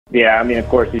Yeah, I mean, of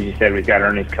course, as you said, we've got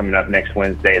earnings coming up next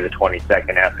Wednesday, the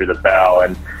 22nd after the bell.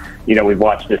 And, you know, we've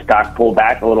watched the stock pull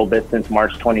back a little bit since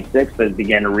March 26th, but it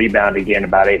began to rebound again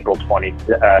about April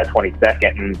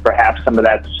 22nd. And perhaps some of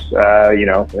that's,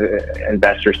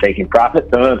 investors taking profit.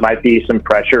 Some of it might be some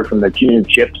pressure from the new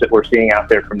chips that we're seeing out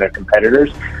there from their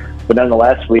competitors. But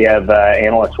nonetheless, we have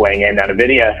analysts weighing in. Now,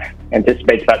 NVIDIA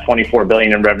anticipates about $24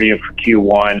 billion in revenue for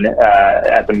Q1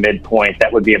 at the midpoint.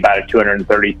 That would be about a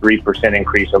 233%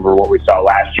 increase over what we saw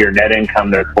last year. Net income,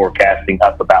 they're forecasting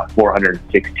up about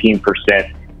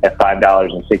 416% at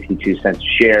 $5.62 a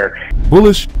share.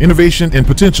 Bullish, innovation, and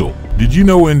potential. Did you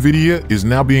know Nvidia is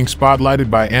now being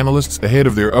spotlighted by analysts ahead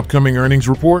of their upcoming earnings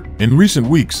report? In recent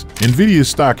weeks, Nvidia's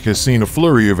stock has seen a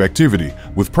flurry of activity,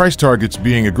 with price targets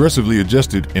being aggressively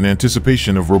adjusted in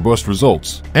anticipation of robust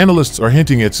results. Analysts are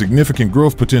hinting at significant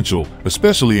growth potential,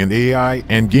 especially in AI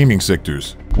and gaming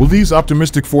sectors. Will these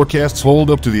optimistic forecasts hold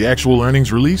up to the actual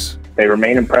earnings release? They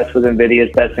remain impressed with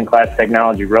NVIDIA's best-in-class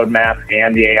technology roadmap,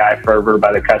 and the AI fervor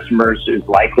by the customers is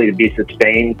likely to be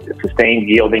sustained,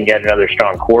 yielding yet another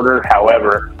strong quarter.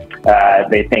 However,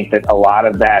 they think that a lot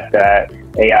of that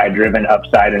AI-driven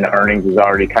upside in the earnings is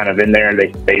already kind of in there.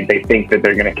 They think that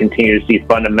they're going to continue to see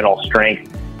fundamental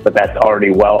strength, but that's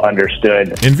already well understood.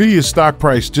 Nvidia's stock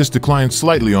price just declined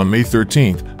slightly on May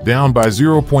 13th, down by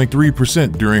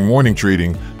 0.3% during morning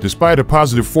trading, despite a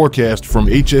positive forecast from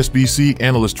HSBC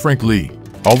analyst Frank Lee.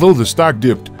 Although the stock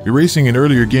dipped, erasing an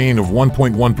earlier gain of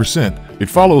 1.1%, it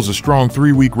follows a strong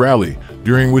 3-week rally,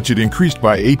 during which it increased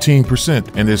by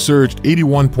 18% and has surged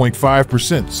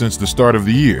 81.5% since the start of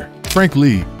the year. Frank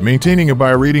Lee, maintaining a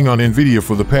buy rating on Nvidia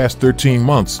for the past 13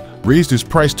 months, raised his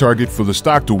price target for the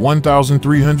stock to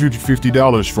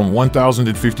 $1,350 from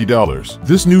 $1,050.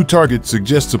 This new target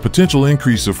suggests a potential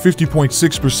increase of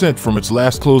 50.6% from its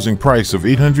last closing price of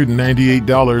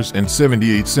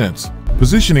 $898.78,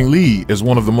 positioning Lee as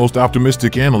one of the most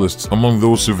optimistic analysts among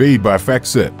those surveyed by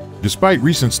FactSet. Despite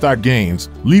recent stock gains,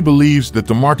 Lee believes that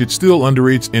the market still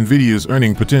underrates Nvidia's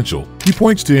earning potential. He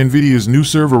points to Nvidia's new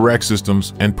server rack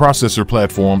systems and processor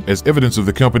platform as evidence of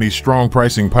the company's strong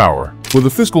pricing power. For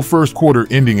the fiscal first quarter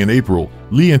ending in April,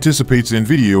 Lee anticipates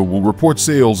Nvidia will report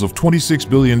sales of $26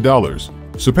 billion,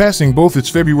 surpassing both its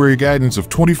February guidance of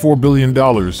 $24 billion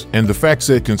and the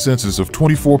FactSet consensus of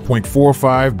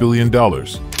 $24.45 billion.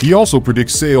 He also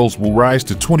predicts sales will rise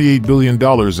to $28 billion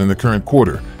in the current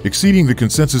quarter, exceeding the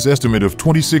consensus estimate of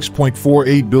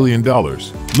 $26.48 billion.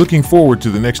 Looking forward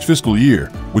to the next fiscal year,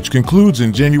 which concludes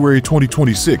in January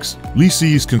 2026, Lee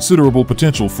sees considerable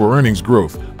potential for earnings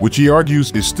growth, which he argues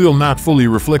is still not fully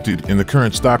reflected in the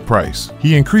current stock price.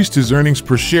 He increased his earnings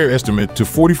per share estimate to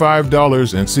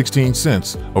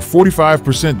 $45.16, a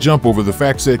 45% jump over the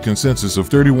FactSet consensus of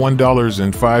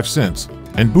 $31.05,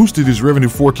 and boosted his revenue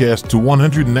forecast to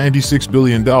 $196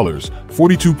 billion,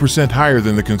 42% higher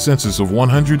than the consensus of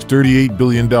 $138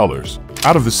 billion.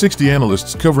 Out of the 60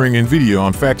 analysts covering Nvidia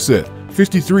on FactSet,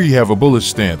 53 have a bullish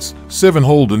stance, 7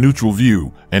 hold a neutral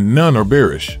view, and none are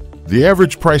bearish. The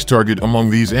average price target among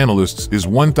these analysts is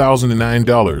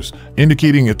 $1,009,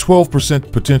 indicating a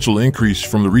 12% potential increase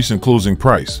from the recent closing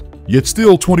price, yet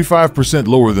still 25%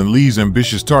 lower than Lee's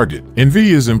ambitious target.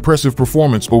 Nvidia's impressive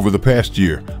performance over the past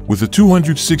year, with a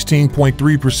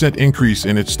 216.3% increase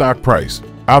in its stock price,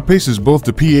 outpaces both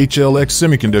the PHLX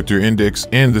Semiconductor Index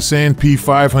and the S&P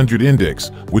 500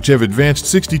 Index, which have advanced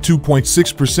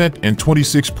 62.6% and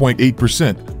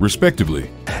 26.8%, respectively.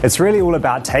 It's really all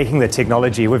about taking the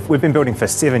technology we've been building for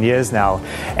 7 years now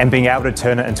and being able to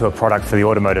turn it into a product for the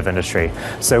automotive industry.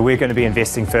 So we're going to be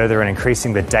investing further in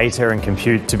increasing the data and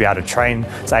compute to be able to train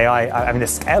AI. I mean, the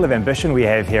scale of ambition we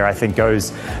have here, I think,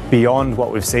 goes beyond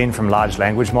what we've seen from large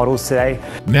language models today.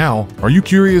 Now, are you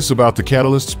curious about the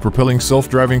catalysts propelling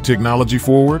self-driving technology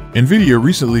forward? Nvidia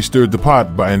recently stirred the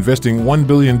pot by investing $1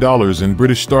 billion in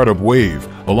British startup Wave,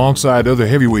 alongside other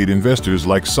heavyweight investors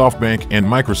like SoftBank and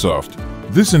Microsoft.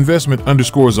 This investment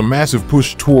underscores a massive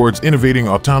push towards innovating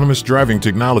autonomous driving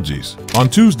technologies. On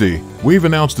Tuesday, Wave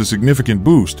announced a significant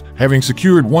boost, having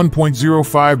secured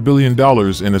 $1.05 billion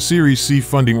in a Series C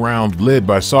funding round led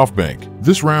by SoftBank.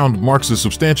 This round marks a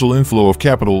substantial inflow of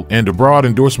capital and a broad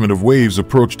endorsement of Wave's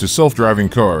approach to self-driving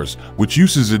cars, which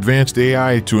uses advanced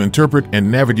AI to interpret and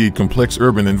navigate complex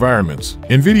urban environments.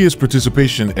 Nvidia's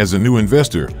participation as a new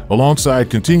investor,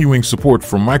 alongside continuing support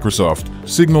from Microsoft,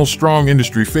 signals strong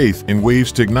industry faith in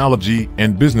Wave's technology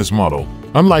and business model.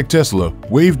 Unlike Tesla,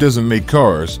 Wave doesn't make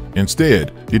cars.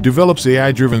 Instead, it develops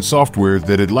AI-driven software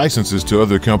that it licenses to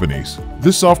other companies.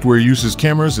 This software uses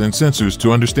cameras and sensors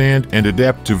to understand and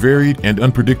adapt to varied and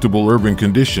unpredictable urban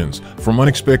conditions, from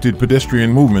unexpected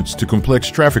pedestrian movements to complex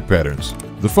traffic patterns.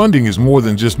 The funding is more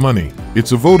than just money.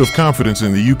 It's a vote of confidence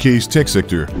in the UK's tech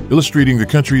sector, illustrating the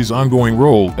country's ongoing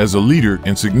role as a leader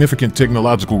in significant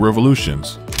technological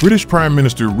revolutions. British Prime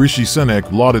Minister Rishi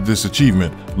Sunak lauded this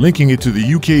achievement, linking it to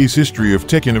the UK's history of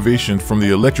tech innovation from the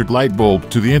electric light bulb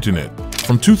to the internet.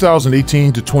 From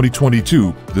 2018 to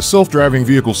 2022, the self-driving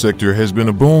vehicle sector has been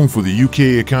a boom for the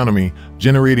UK economy,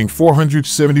 generating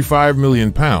 £475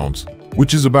 million,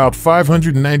 which is about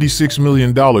 $596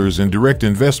 million in direct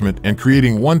investment and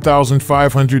creating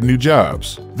 1,500 new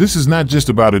jobs. This is not just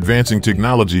about advancing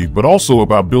technology, but also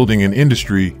about building an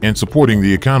industry and supporting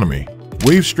the economy.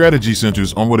 Wave's strategy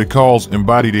centers on what it calls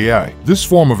embodied AI. This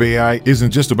form of AI isn't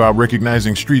just about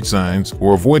recognizing street signs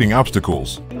or avoiding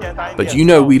obstacles. But you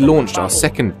know, we launched our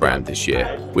second brand this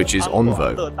year, which is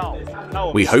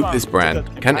Onvo. We hope this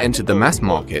brand can enter the mass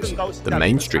market, the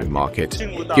mainstream market,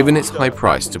 given its high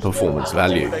price to performance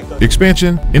value.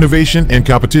 Expansion, innovation, and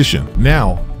competition.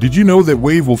 Now, did you know that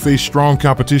Wave will face strong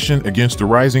competition against a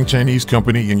rising Chinese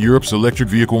company in Europe's electric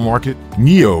vehicle market?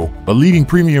 NIO, a leading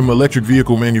premium electric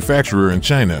vehicle manufacturer in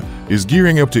China, is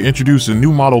gearing up to introduce a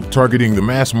new model targeting the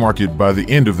mass market by the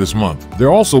end of this month.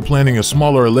 They're also planning a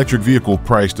smaller electric vehicle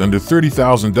priced under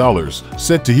 $30,000,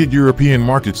 set to hit European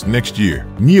markets next year.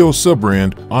 NIO's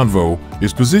sub-brand, Onvo,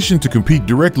 is positioned to compete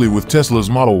directly with Tesla's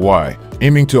Model Y,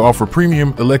 aiming to offer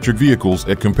premium electric vehicles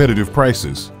at competitive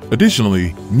prices.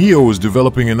 Additionally, NIO is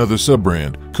developing another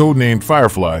sub-brand, codenamed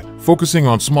Firefly, focusing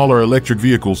on smaller electric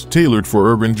vehicles tailored for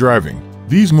urban driving.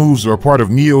 These moves are part of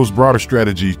NIO's broader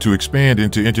strategy to expand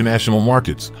into international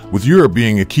markets, with Europe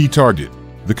being a key target.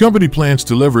 The company plans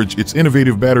to leverage its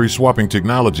innovative battery swapping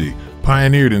technology,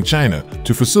 pioneered in China,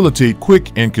 to facilitate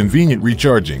quick and convenient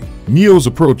recharging. NIO's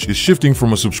approach is shifting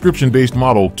from a subscription-based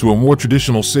model to a more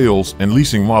traditional sales and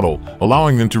leasing model,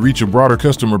 allowing them to reach a broader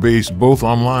customer base both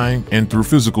online and through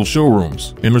physical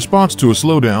showrooms. In response to a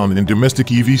slowdown in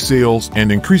domestic EV sales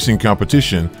and increasing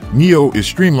competition, NIO is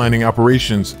streamlining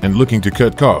operations and looking to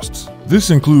cut costs.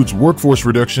 This includes workforce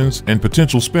reductions and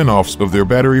potential spin-offs of their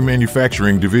battery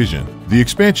manufacturing division. The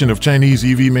expansion of Chinese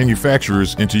EV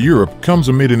manufacturers into Europe comes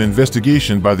amid an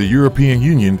investigation by the European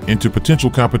Union into potential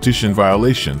competition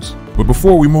violations. But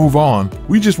before we move on,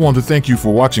 we just want to thank you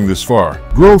for watching this far.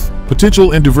 Growth,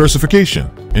 potential, and diversification.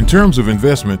 In terms of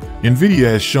investment, Nvidia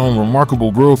has shown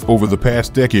remarkable growth over the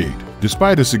past decade.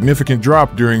 Despite a significant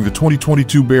drop during the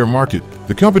 2022 bear market,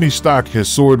 the company's stock has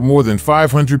soared more than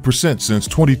 500% since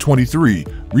 2023,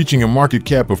 reaching a market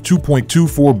cap of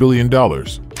 $2.24 billion.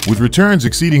 With returns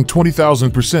exceeding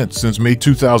 20,000% since May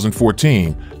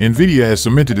 2014, Nvidia has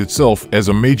cemented itself as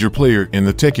a major player in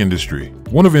the tech industry.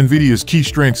 One of Nvidia's key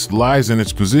strengths lies in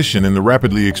its position in the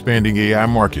rapidly expanding AI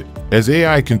market. As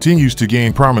AI continues to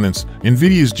gain prominence,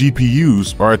 Nvidia's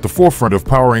GPUs are at the forefront of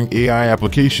powering AI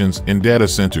applications in data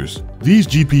centers. These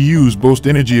GPUs boast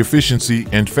energy efficiency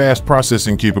and fast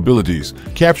processing capabilities,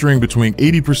 capturing between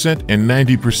 80% and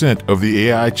 90% of the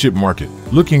AI chip market.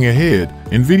 Looking ahead,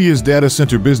 Nvidia's data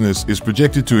center business is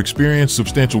projected to experience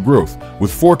substantial growth,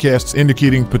 with forecasts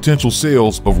indicating potential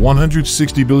sales of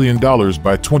 $160 billion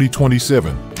by 2027.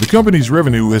 The company's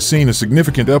revenue has seen a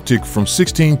significant uptick from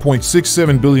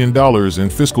 $16.67 billion in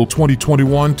fiscal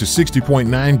 2021 to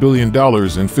 $60.9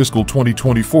 billion in fiscal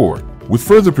 2024. With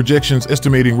further projections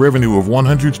estimating revenue of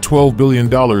 $112 billion in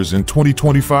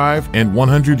 2025 and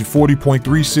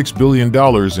 $140.36 billion in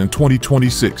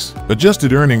 2026.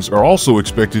 Adjusted earnings are also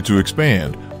expected to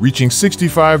expand, reaching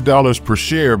 $65 per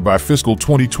share by fiscal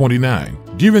 2029.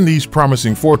 Given these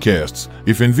promising forecasts,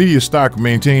 if Nvidia stock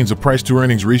maintains a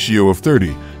price-to-earnings ratio of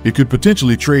 30, it could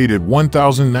potentially trade at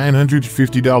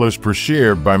 $1,950 per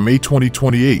share by May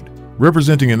 2028,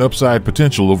 representing an upside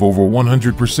potential of over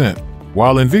 100%.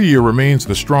 While Nvidia remains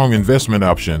the strong investment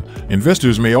option,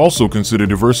 investors may also consider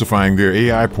diversifying their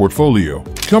AI portfolio.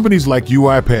 Companies like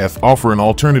UiPath offer an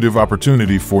alternative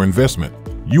opportunity for investment.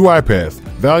 UiPath,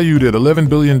 valued at $11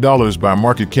 billion by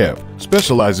market cap,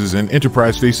 specializes in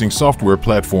enterprise-facing software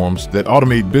platforms that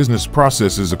automate business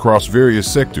processes across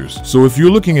various sectors. So if you're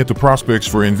looking at the prospects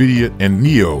for Nvidia and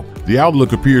NIO, the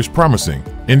outlook appears promising.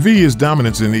 Nvidia's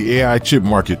dominance in the AI chip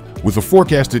market, with a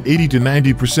forecasted 80 to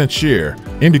 90% share,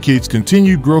 indicates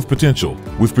continued growth potential.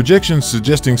 With projections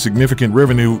suggesting significant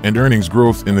revenue and earnings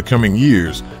growth in the coming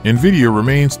years, Nvidia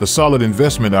remains a solid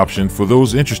investment option for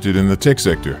those interested in the tech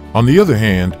sector. On the other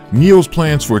hand, NIO's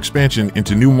plans for expansion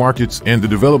into new markets and the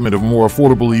development of more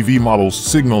affordable EV models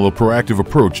signal a proactive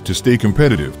approach to stay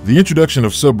competitive. The introduction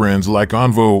of sub-brands like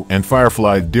Onvo and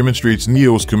Firefly demonstrates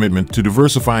NIO's commitment to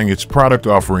diversifying its product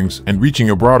offerings and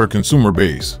reaching a broader consumer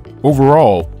base.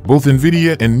 Overall, both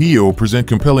Nvidia and NIO present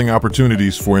compelling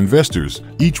opportunities for investors,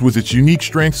 each with its unique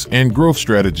strengths and growth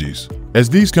strategies. As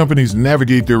these companies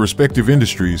navigate their respective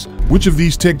industries, which of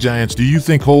these tech giants do you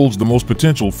think holds the most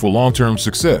potential for long-term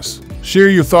success? Share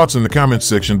your thoughts in the comments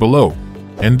section below.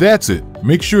 And that's it.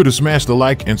 Make sure to smash the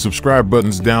like and subscribe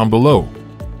buttons down below.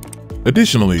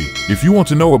 Additionally, if you want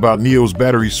to know about NIO's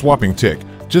battery swapping tech,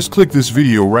 just click this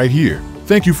video right here.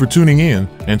 Thank you for tuning in,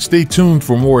 and stay tuned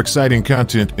for more exciting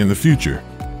content in the future.